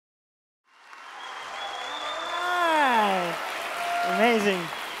Amazing.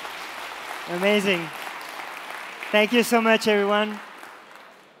 Amazing. Thank you so much, everyone.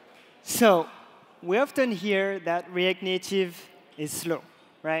 So we often hear that React Native is slow,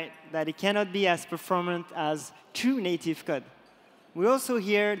 right? That it cannot be as performant as true native code. We also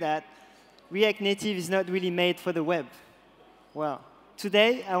hear that React Native is not really made for the web. Well,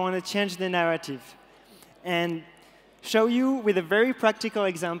 today I want to change the narrative and show you with a very practical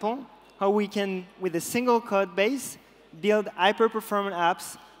example how we can, with a single code base, build hyper-performant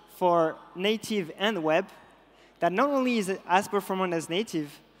apps for native and web that not only is as performant as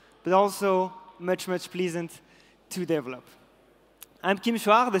native, but also much, much pleasant to develop. I'm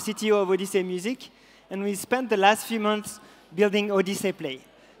Chouard, the CTO of Odyssey Music, and we spent the last few months building Odyssey Play.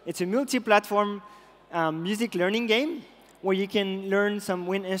 It's a multi-platform music learning game where you can learn some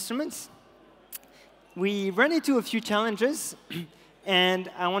wind instruments. We ran into a few challenges, and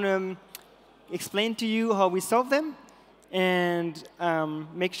I want to explain to you how we solve them and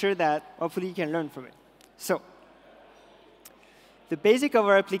make sure that hopefully you can learn from it. So the basic of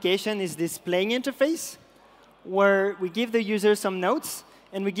our application is this playing interface, where we give the user some notes,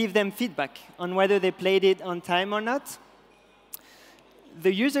 and we give them feedback on whether they played it on time or not.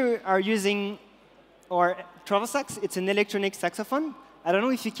 The user are using our travel sax. It's an electronic saxophone. I don't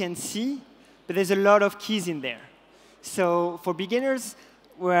know if you can see, but there's a lot of keys in there. So for beginners,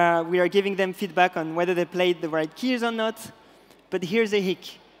 we are giving them feedback on whether they played the right keys or not. But here's a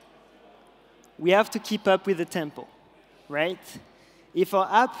hic. We have to keep up with the tempo, right? If our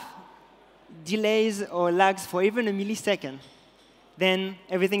app delays or lags for even a millisecond, then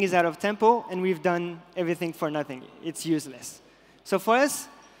everything is out of tempo, and we've done everything for nothing. It's useless. So for us,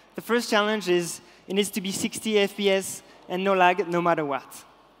 the first challenge is it needs to be 60 FPS and no lag no matter what.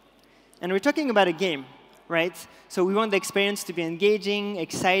 And we're talking about a game, right? So we want the experience to be engaging,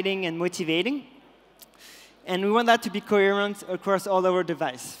 exciting, and motivating. And we want that to be coherent across all our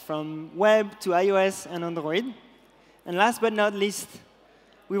devices, from web to iOS and Android. And last but not least,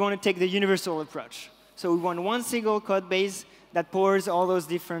 we want to take the universal approach. So we want one single code base that powers all those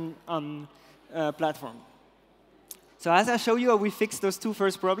different platforms. So as I show you how we fix those two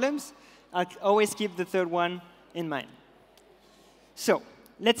first problems, I'll always keep the third one in mind. So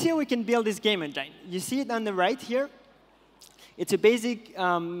let's see how we can build this game engine. You see it on the right here. It's a basic,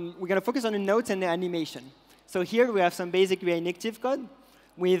 we're going to focus on the nodes and the animation. So here we have some basic React Native code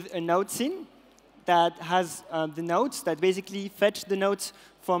with a node scene that has the nodes that basically fetch the nodes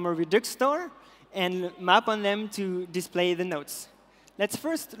from a Redux store and map on them to display the nodes. Let's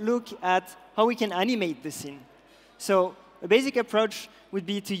first look at how we can animate the scene. So a basic approach would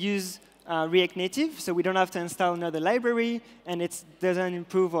be to use React Native, so we don't have to install another library, and it doesn't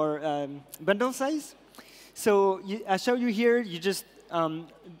improve our bundle size. So I show you here, you just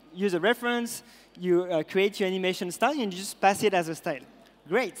use a reference, you create your animation style, and you just pass it as a style.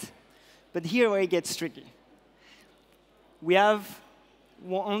 Great. But here where it gets tricky. We have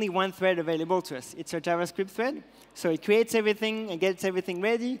only one thread available to us. It's our JavaScript thread. So it creates everything and gets everything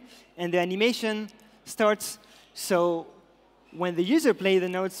ready, and the animation starts. So when the user plays the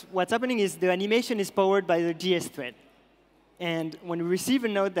nodes, what's happening is the animation is powered by the GS thread. And when we receive a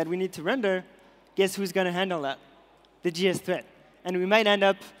node that we need to render, guess who's going to handle that? The GS thread. And we might end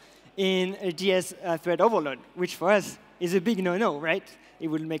up in a GS thread overload, which for us is a big no-no, right? It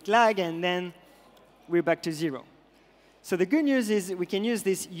will make lag, and then we're back to 0. So the good news is we can use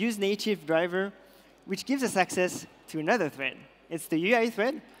this useNative driver, which gives us access to another thread. It's the UI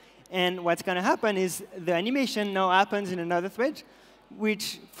thread. And what's going to happen is the animation now happens in another thread,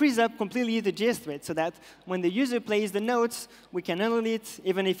 which frees up completely the JS thread, so that when the user plays the nodes, we can handle it.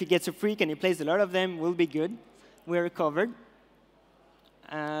 Even if he gets a freak and he plays a lot of them, we'll be good. We're covered.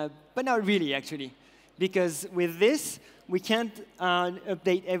 But not really, actually. Because with this, we can't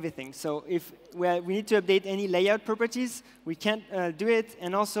update everything. So if we need to update any layout properties, we can't do it.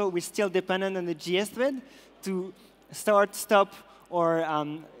 And also, we're still dependent on the JS thread to start, stop, or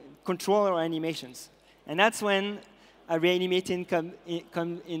control our animations. And that's when reanimating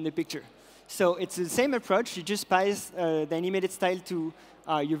comes in the picture. So it's the same approach. You just pass the animated style to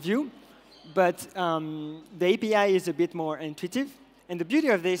your view. But the API is a bit more intuitive. And the beauty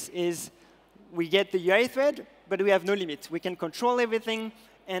of this is we get the UI thread, but we have no limit. We can control everything.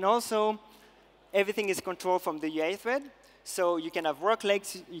 And also, everything is controlled from the UI thread. So you can have work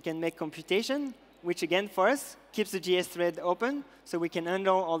legs. You can make computation, which, again, for us, keeps the JS thread open, so we can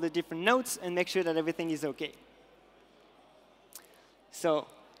handle all the different nodes and make sure that everything is OK. So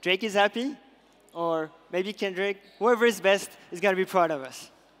Drake is happy, or maybe Kendrick, whoever is best is going to be proud of us.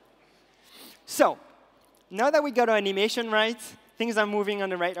 So now that we got our animation right, things are moving on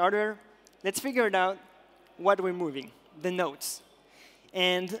the right order, let's figure it out what we're moving, the nodes.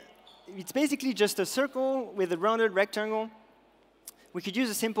 And it's basically just a circle with a rounded rectangle. We could use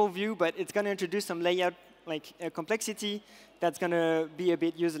a simple view, but it's going to introduce some layout like complexity that's going to be a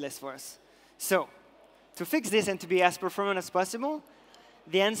bit useless for us. So to fix this and to be as performant as possible,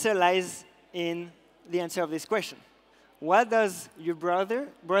 the answer lies in the answer of this question. What does your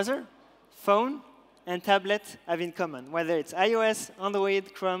browser, phone, and tablet have in common, whether it's iOS,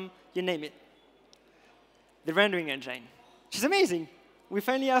 Android, Chrome, you name it? The rendering engine, which is amazing. We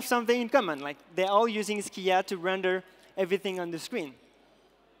finally have something in common. Like, they're all using Skia to render everything on the screen.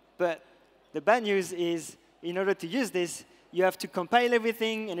 But the bad news is, in order to use this, you have to compile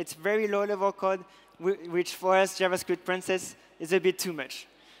everything, and it's very low-level code, which for us, JavaScript Princess, is a bit too much.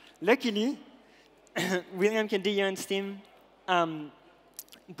 Luckily, William Candia and Steam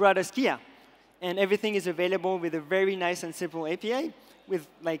brought us Skia. And everything is available with a very nice and simple API with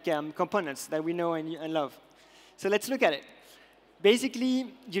like components that we know and love. So let's look at it.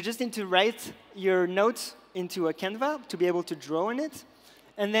 Basically, you just need to write your notes into a Canva to be able to draw on it.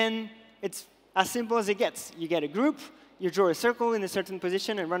 And then it's as simple as it gets. You get a group, you draw a circle in a certain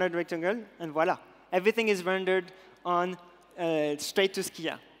position and run a rectangle, and voila. Everything is rendered on straight to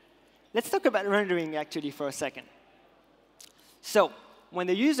Skia. Let's talk about rendering, actually, for a second. So when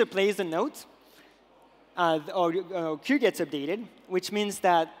the user plays the note, or queue gets updated, which means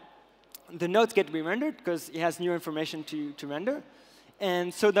that the notes get re-rendered because it has new information to render.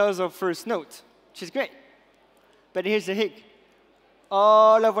 And so that was our first note, which is great. But here's the hic.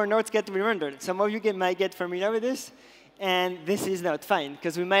 All of our notes get re-rendered. Some of you might get familiar with this. And this is not fine,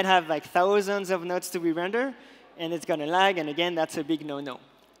 because we might have like thousands of notes to re-render, and it's going to lag. And again, that's a big no-no.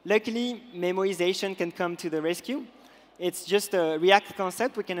 Luckily, memoization can come to the rescue. It's just a React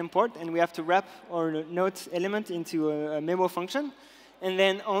concept we can import, and we have to wrap our note element into a memo function. And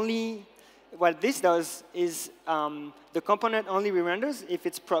then only what this does is the component only re-renders if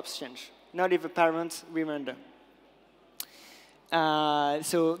its props change, not if a parent re-render.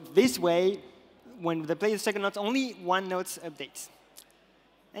 So this way, when the player second note, only one note updates.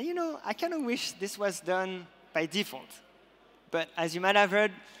 And you know, I kind of wish this was done by default. But as you might have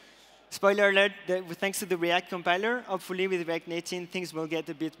heard, spoiler alert, thanks to the React compiler, hopefully with React Native, things will get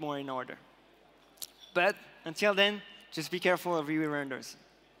a bit more in order. But until then, just be careful of re-renders.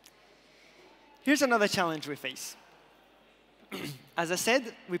 Here's another challenge we face. As I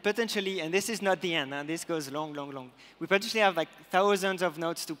said, we potentially, and this is not the end, this goes long, long, long. We potentially have like thousands of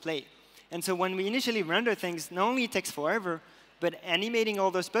nodes to play. And so when we initially render things, not only it takes forever, but animating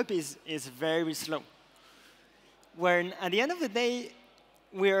all those puppies is very slow. Where at the end of the day,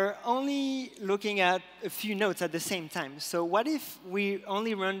 we're only looking at a few nodes at the same time. So what if we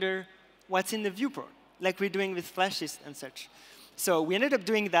only render what's in the viewport, like we're doing with flashes and such? So we ended up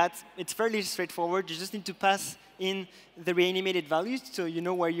doing that. It's fairly straightforward. You just need to pass in the reanimated values, so you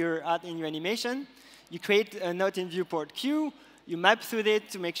know where you're at in your animation. You create a node in viewport queue. You map through it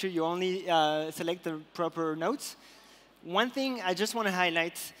to make sure you only select the proper nodes. One thing I just want to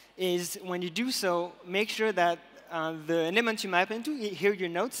highlight is when you do so, make sure that the element you map into, here your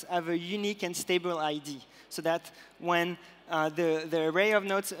nodes, have a unique and stable ID, so that when the array of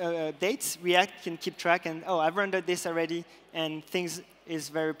nodes updates, React can keep track and, oh, I've rendered this already, and things is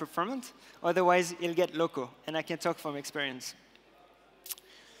very performant. Otherwise, it'll get loco, and I can talk from experience.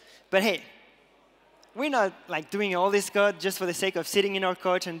 But hey, we're not like doing all this code just for the sake of sitting in our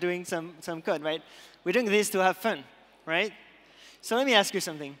couch and doing some code, right? We're doing this to have fun, right? So let me ask you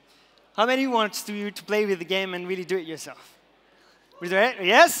something. How many wants to play with the game and really do it yourself?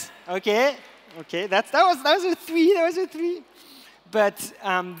 Yes? OK. OK, that was a 3. That was a 3. But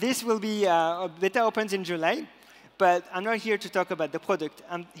this will be beta opens in July. But I'm not here to talk about the product.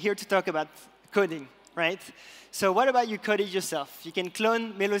 I'm here to talk about coding, right? So what about you code it yourself? You can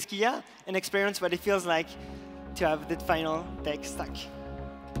clone Skia and experience what it feels like to have the final tech stack.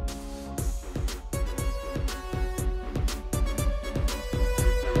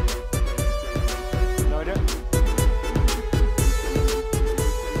 Louder.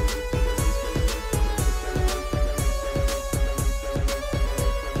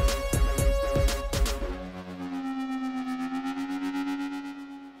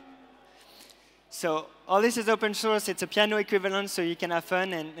 So all this is open source. It's a piano equivalent, so you can have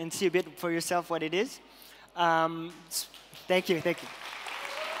fun and see a bit for yourself what it is. Thank you. Thank you.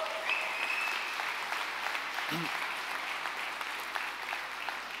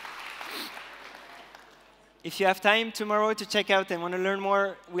 If you have time tomorrow to check out and want to learn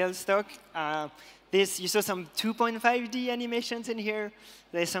more Will's talk, you saw some 2.5D animations in here.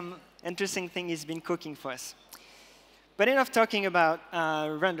 There's some interesting thing he's been cooking for us. But enough talking about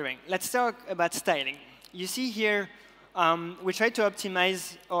rendering. Let's talk about styling. You see here we try to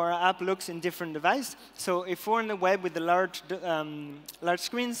optimize our app looks in different devices. So if we're on the web with the large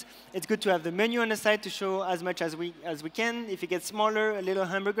screens, it's good to have the menu on the side to show as much as we can. If it gets smaller, a little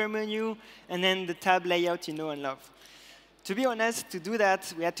hamburger menu, and then the tab layout you know and love. To be honest, to do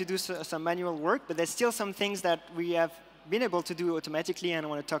that, we had to do some manual work, but there's still some things that we have been able to do automatically, and I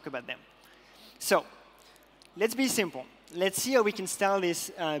want to talk about them. So let's be simple. Let's see how we can style this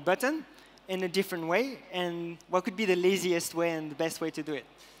button in a different way, and what could be the laziest way and the best way to do it,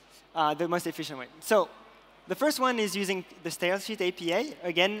 the most efficient way. So the first one is using the Style Sheet API.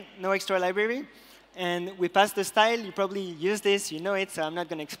 Again, no extra library. And we pass the style. You probably use this. You know it, so I'm not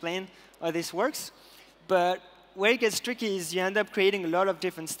going to explain how this works. But where it gets tricky is you end up creating a lot of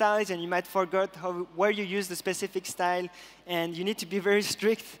different styles, and you might forget where you use the specific style. And you need to be very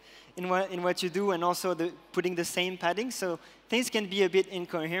strict in what you do, and also putting the same padding. So things can be a bit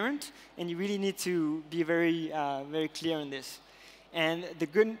incoherent, and you really need to be very, very clear on this. And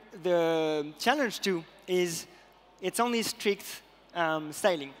the challenge, too, is it's only strict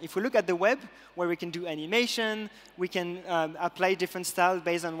styling. If we look at the web, where we can do animation, we can apply different styles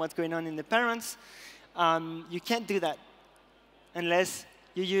based on what's going on in the parents, you can't do that unless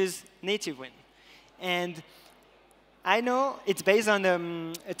you use native Win. And I know it's based on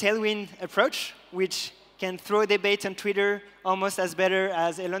a Tailwind approach, which can throw debate on Twitter almost as better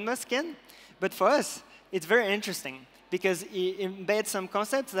as Elon Musk can. But for us, it's very interesting, because it embeds some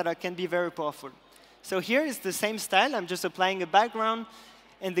concepts that can be very powerful. So here is the same style. I'm just applying a background.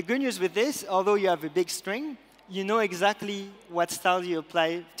 And the good news with this, although you have a big string, you know exactly what style you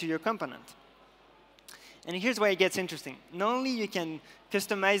apply to your component. And here's where it gets interesting. Not only you can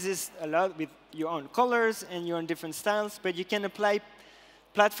customize this a lot with your own colors and your own different styles, but you can apply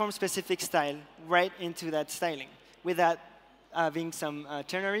platform-specific style right into that styling without having some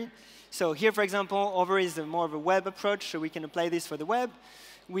ternary. So here, for example, over is more of a web approach, so we can apply this for the web.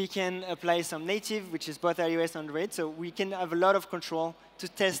 We can apply some native, which is both iOS and Android, so we can have a lot of control to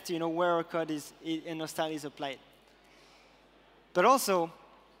test where our code and our style is applied. But also,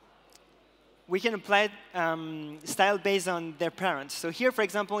 we can apply style based on their parents. So here, for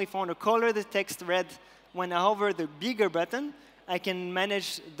example, if I want to color the text red, when I hover the bigger button, I can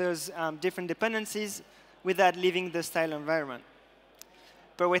manage those different dependencies without leaving the style environment.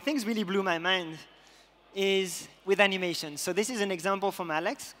 But where things really blew my mind is with animation. So this is an example from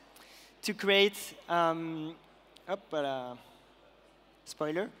Alex to create,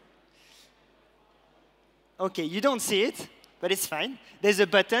 spoiler. OK, you don't see it, but it's fine. There's a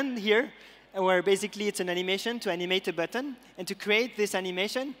button here where basically it's an animation to animate a button. And to create this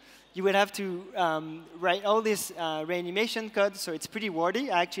animation, you would have to write all this reanimation code. So it's pretty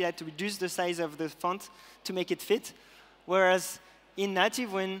wordy. I actually had to reduce the size of the font to make it fit. Whereas in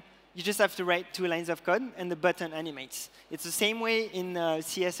native Win, you just have to write 2 lines of code, and the button animates. It's the same way in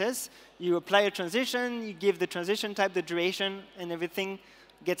CSS. You apply a transition, you give the transition type the duration, and everything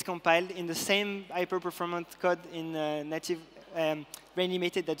gets compiled in the same hyper-performant code in native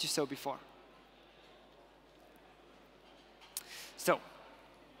reanimated that you saw before. So,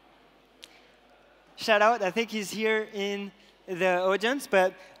 shout out, I think he's here in the audience,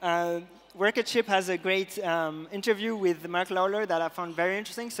 but Work at Chip has a great interview with Mark Lawler that I found very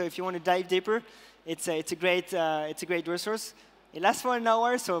interesting. So if you want to dive deeper, it's a great resource. It lasts for an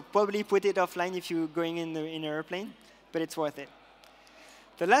hour, so probably put it offline if you're going in an airplane, but it's worth it.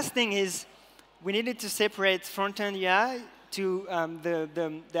 The last thing is we needed to separate front-end UI to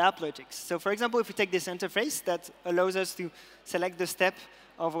the app logics. So for example, if we take this interface that allows us to select the step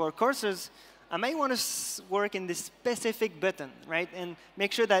of our cursors, I might want to work in this specific button, right? And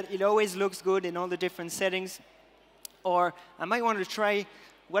make sure that it always looks good in all the different settings. Or I might want to try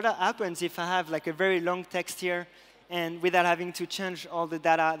what happens if I have like a very long text here and without having to change all the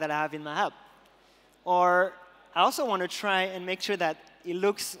data that I have in my app. Or I also want to try and make sure that it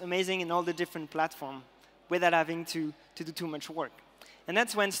looks amazing in all the different platforms without having to do too much work. And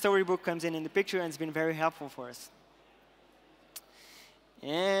that's when Storybook comes in the picture, and it's been very helpful for us.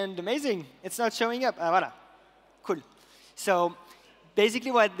 And amazing, it's not showing up. Voilà. Cool. So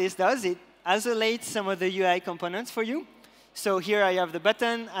basically what this does, it isolates some of the UI components for you. So here I have the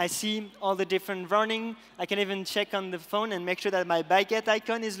button. I see all the different running. I can even check on the phone and make sure that my baguette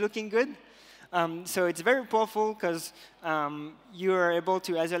icon is looking good. So it's very powerful because you are able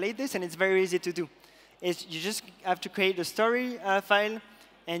to isolate this, and it's very easy to do. You just have to create a story file,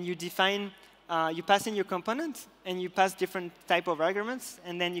 and you define you pass in your component, and you pass different type of arguments,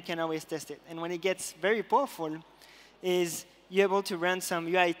 and then you can always test it. And when it gets very powerful, is you're able to run some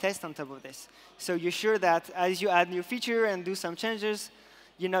UI tests on top of this. So you're sure that as you add new feature and do some changes,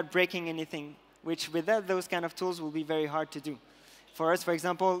 you're not breaking anything which without those kind of tools will be very hard to do. For us, for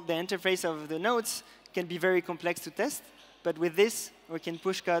example, the interface of the nodes can be very complex to test, but with this, we can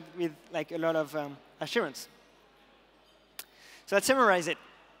push code with like a lot of assurance. So let's summarize it.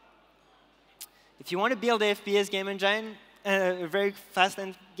 If you want to build a FPS game engine, a very fast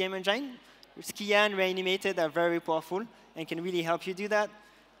game engine, Skia and Reanimated are very powerful and can really help you do that.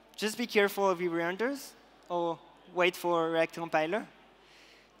 Just be careful of your renders, or wait for React compiler,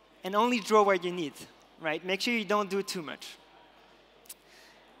 and only draw what you need, right? Make sure you don't do too much.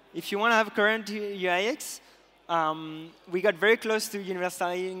 If you want to have current UIX, we got very close to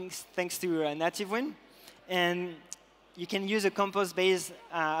universalizing thanks to Native Win, and you can use a compose-based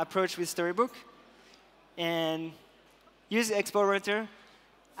approach with Storybook, and use Explorator.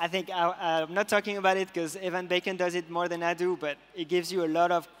 I think I'm not talking about it because Evan Bacon does it more than I do, but it gives you a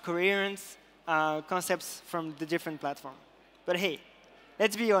lot of coherent concepts from the different platforms. But hey,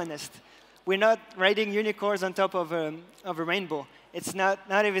 let's be honest. We're not writing unicorns on top of a rainbow. It's not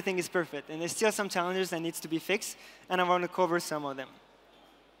everything is perfect, and there's still some challenges that needs to be fixed, and I want to cover some of them.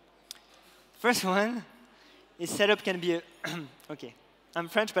 First one is setup can be OK, I'm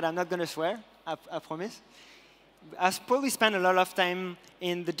French, but I'm not going to swear, I promise. I've probably spent a lot of time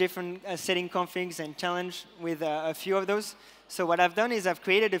in the different setting configs and challenge with a few of those. So what I've done is I've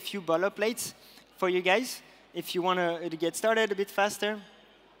created a few boilerplates for you guys if you want to get started a bit faster.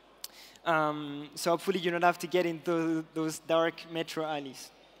 So hopefully you don't have to get into those dark metro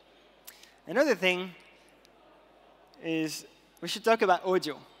alleys. Another thing is we should talk about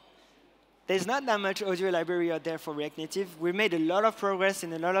audio. There's not that much audio library out there for React Native. We made a lot of progress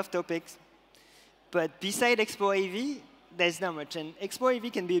in a lot of topics. But beside Expo AV, there's not much. And Expo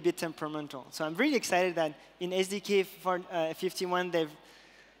AV can be a bit temperamental. So I'm really excited that in SDK 51, they've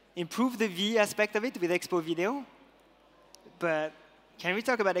improved the V aspect of it with Expo Video. But can we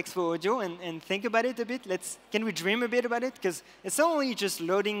talk about Expo Audio and think about it a bit? Can we dream a bit about it? Because it's not only just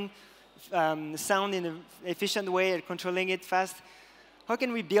loading sound in an efficient way and controlling it fast. How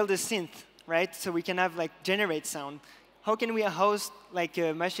can we build a synth, right? So we can have generate sound. How can we host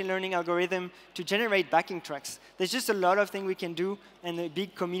a machine learning algorithm to generate backing tracks? There's just a lot of things we can do and a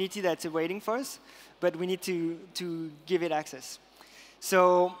big community that's waiting for us, but we need to give it access.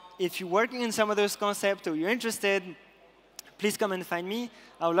 So if you're working in some of those concepts or you're interested, please come and find me.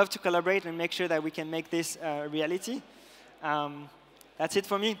 I would love to collaborate and make sure that we can make this a reality. That's it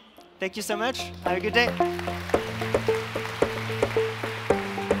for me. Thank you so much. Have a good day.